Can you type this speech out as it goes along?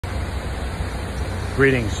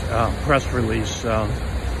Greetings. Press release.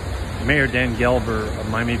 Mayor Dan Gelber of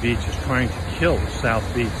Miami Beach is trying to kill South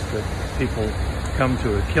Beach, that people come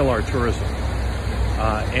to kill our tourism.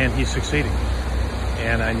 And he's succeeding.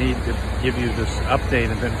 And I need to give you this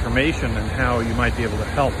update of information and how you might be able to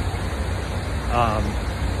help.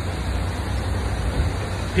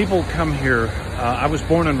 People come here. I was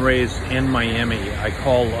born and raised in Miami. I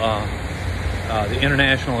call the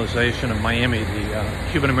internationalization of Miami the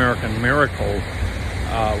Cuban-American miracle.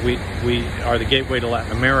 We are the gateway to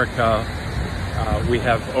Latin America. We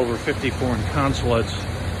have over 50 foreign consulates,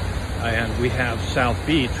 and we have South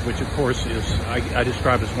Beach, which of course is, I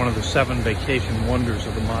describe as one of the 7 vacation wonders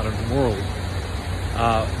of the modern world.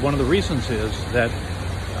 One of the reasons is that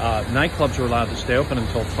nightclubs are allowed to stay open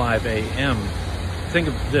until 5 a.m. Think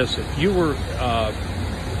of this: if you were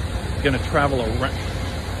going to travel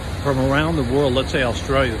from around the world, let's say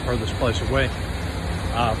Australia, the furthest place away,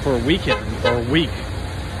 for a weekend or a week,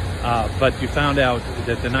 but you found out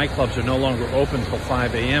that the nightclubs are no longer open until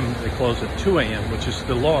 5 a.m., they close at 2 a.m., which is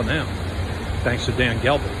the law now, thanks to Dan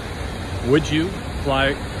Gelber. Would you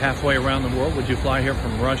fly halfway around the world? Would you fly here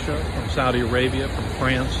from Russia, from Saudi Arabia, from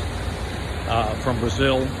France, from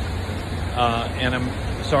Brazil? And I'm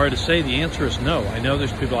sorry to say the answer is no. I know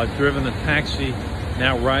there's people. I've driven a taxi,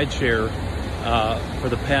 now rideshare, for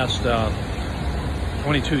the past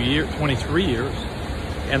 23 years,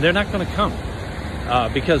 and they're not going to come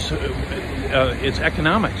because it's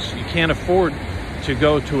economics. You can't afford to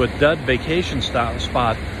go to a dud vacation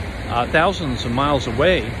spot thousands of miles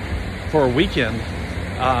away for a weekend.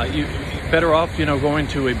 You're better off, going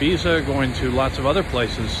to Ibiza, going to lots of other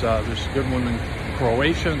places. There's a good one in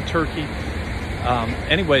Croatia and Turkey.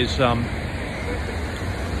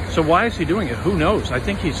 So why is he doing it? Who knows? I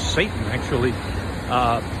think he's Satan, actually.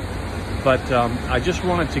 But I just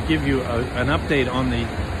wanted to give you an update on the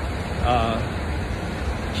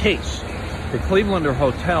case. The Clevelander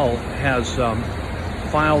Hotel has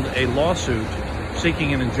filed a lawsuit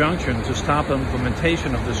seeking an injunction to stop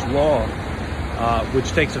implementation of this law,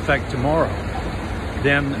 which takes effect tomorrow.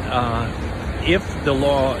 Then, if the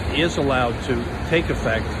law is allowed to take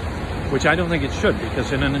effect, which I don't think it should,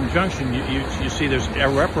 because in an injunction you see there's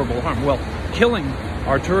irreparable harm. Well, killing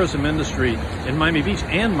our tourism industry in Miami Beach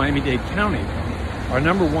and Miami-Dade County. Our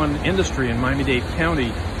 #1 industry in Miami-Dade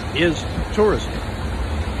County is tourism.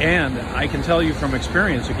 And I can tell you from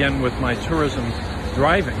experience, again with my tourism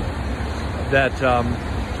driving, that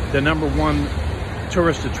the #1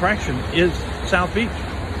 tourist attraction is South Beach.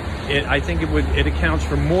 I think it accounts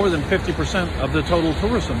for more than 50% of the total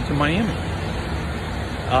tourism to Miami.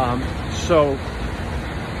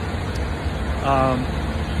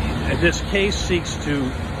 This case seeks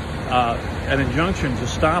an injunction to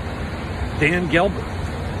stop Dan Gelber,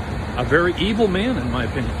 a very evil man in my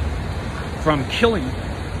opinion, from killing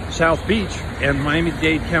South Beach and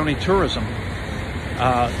Miami-Dade County tourism.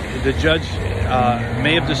 The judge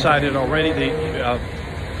may have decided already. The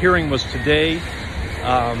hearing was today,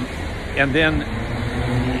 and then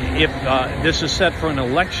if this is set for an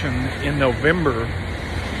election in November,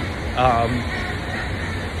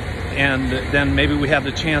 and then maybe we have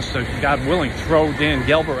the chance to, God willing, throw Dan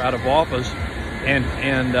Gelber out of office and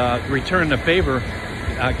return the favor,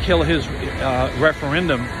 kill his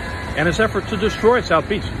referendum and his effort to destroy South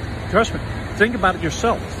Beach. Trust me, think about it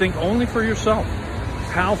yourself. Think only for yourself.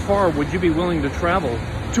 How far would you be willing to travel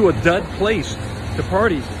to a dud place to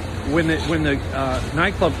party when the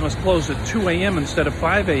nightclubs must close at 2 a.m. instead of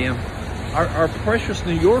 5 a.m.? Our precious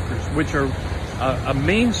New Yorkers, which are a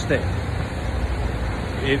mainstay.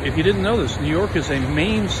 If you didn't know this, New York is a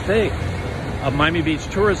mainstay of Miami Beach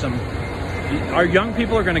tourism. Our young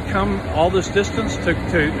people are going to come all this distance to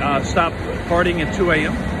stop partying at 2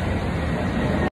 a.m.?